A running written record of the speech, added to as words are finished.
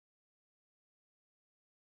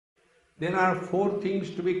there are four things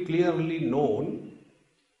to be clearly known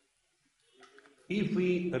if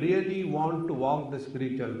we really want to walk the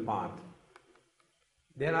spiritual path.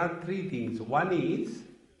 There are three things. One is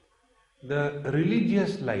the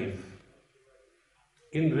religious life.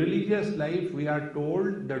 In religious life, we are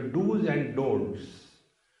told the do's and don'ts.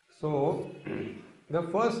 So, the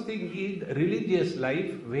first thing is religious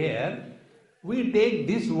life, where we take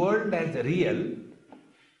this world as real,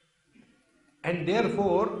 and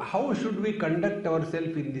therefore, how should we conduct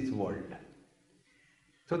ourselves in this world?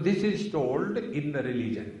 So, this is told in the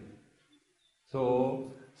religion.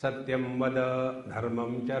 So, Satyam vada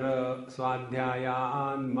dharmam chara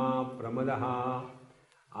swadhyayaan ma pramadaha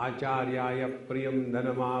Acharyaya priyam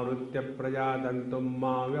dhanamavrutya prajatantum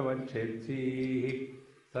ma vyavachhetsi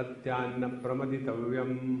Satyanna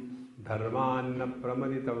pramaditavyam dharmanna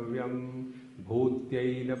pramaditavyam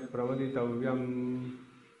bhutyaina pramaditavyam.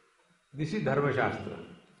 This is Dharma Shastra.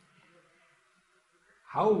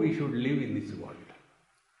 How we should live in this world.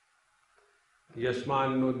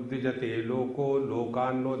 Yasmannodvijate loko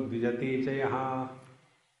lokannodvijate chayaha.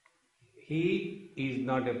 He is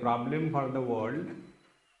not a problem for the world,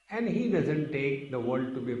 and he doesn't take the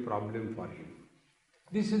world to be a problem for him.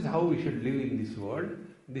 This is how we should live in this world.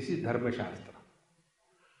 This is Dharma Shastra.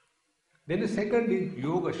 Then the second is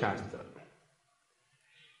Yoga Shastra.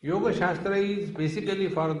 Yoga Shastra is basically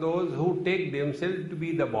for those who take themselves to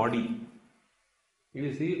be the body.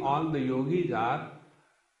 You see, all the yogis are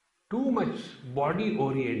too much body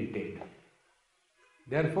oriented.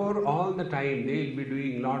 Therefore, all the time they will be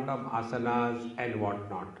doing lot of asanas and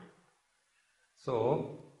whatnot.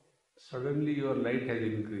 So, suddenly your light has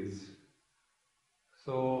increased.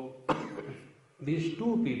 So, these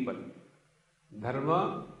two people,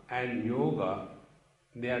 Dharma and Yoga,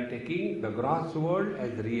 they are taking the gross world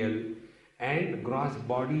as real and gross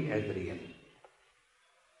body as real.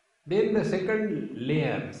 Then the second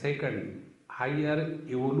layer, second higher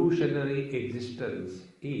evolutionary existence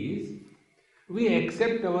is we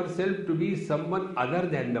accept ourselves to be someone other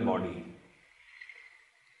than the body.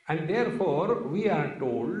 And therefore, we are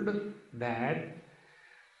told that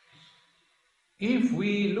if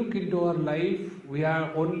we look into our life, we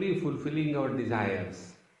are only fulfilling our desires.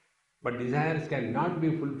 But desires cannot be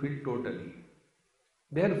fulfilled totally.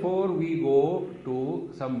 Therefore, we go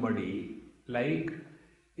to somebody like,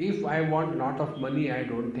 if I want lot of money I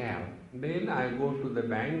don't have, then I go to the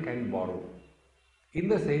bank and borrow. In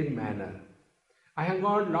the same manner, I have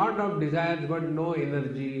got lot of desires but no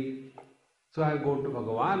energy. So I go to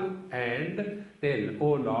Bhagavan and tell,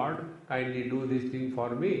 oh Lord, kindly do this thing for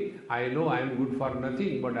me. I know I am good for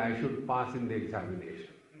nothing, but I should pass in the examination.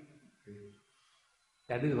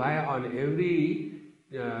 That is why on every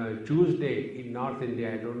Tuesday in North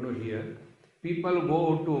India, I don't know here, people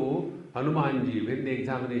go to Hanumanji when the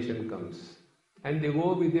examination comes. And they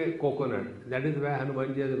go with a coconut. That is why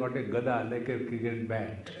Hanumanji has got a gada like a cricket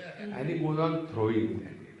bat. And he goes on throwing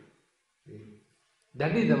that.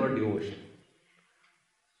 That is our devotion.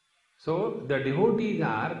 So the devotees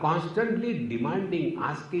are constantly demanding,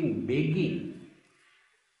 asking, begging.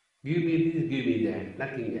 Give me this, give me that,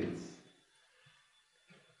 nothing else.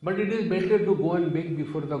 But it is better to go and beg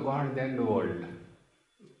before the God than the world.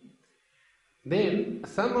 Then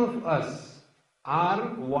some of us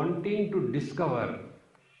are wanting to discover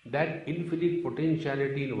that infinite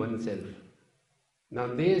potentiality in oneself. Now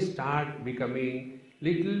they start becoming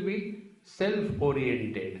little bit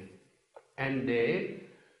self-oriented and they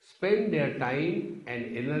spend their time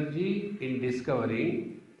and energy in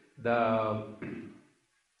discovering the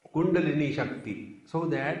Kundalini Shakti so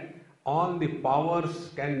that all the powers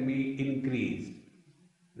can be increased.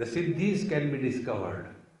 The Siddhis can be discovered.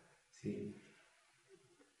 See.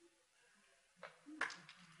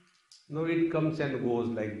 No, it comes and goes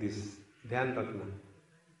like this. Dhyan Rakna.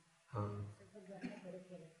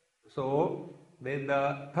 So, then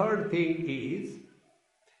the third thing is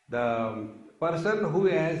the person who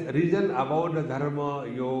has risen above the Dharma,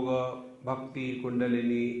 Yoga, Bhakti,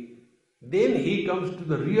 Kundalini, then he comes to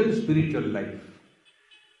the real spiritual life.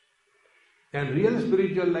 And real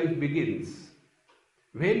spiritual life begins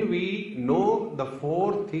when we know the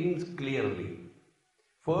four things clearly.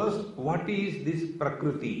 First, what is this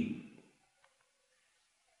Prakriti?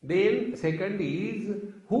 Then second is,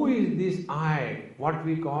 who is this I, what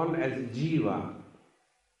we call as Jiva?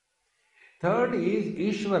 Third is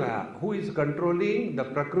Ishvara, who is controlling the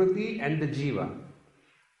Prakriti and the Jiva.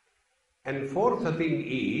 And fourth thing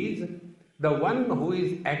is the one who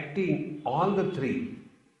is acting all the three.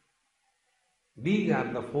 These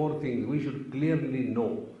are the four things we should clearly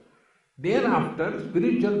know. Thereafter,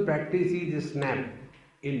 spiritual practice is a snap.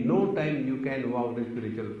 In no time you can walk the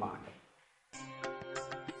spiritual path.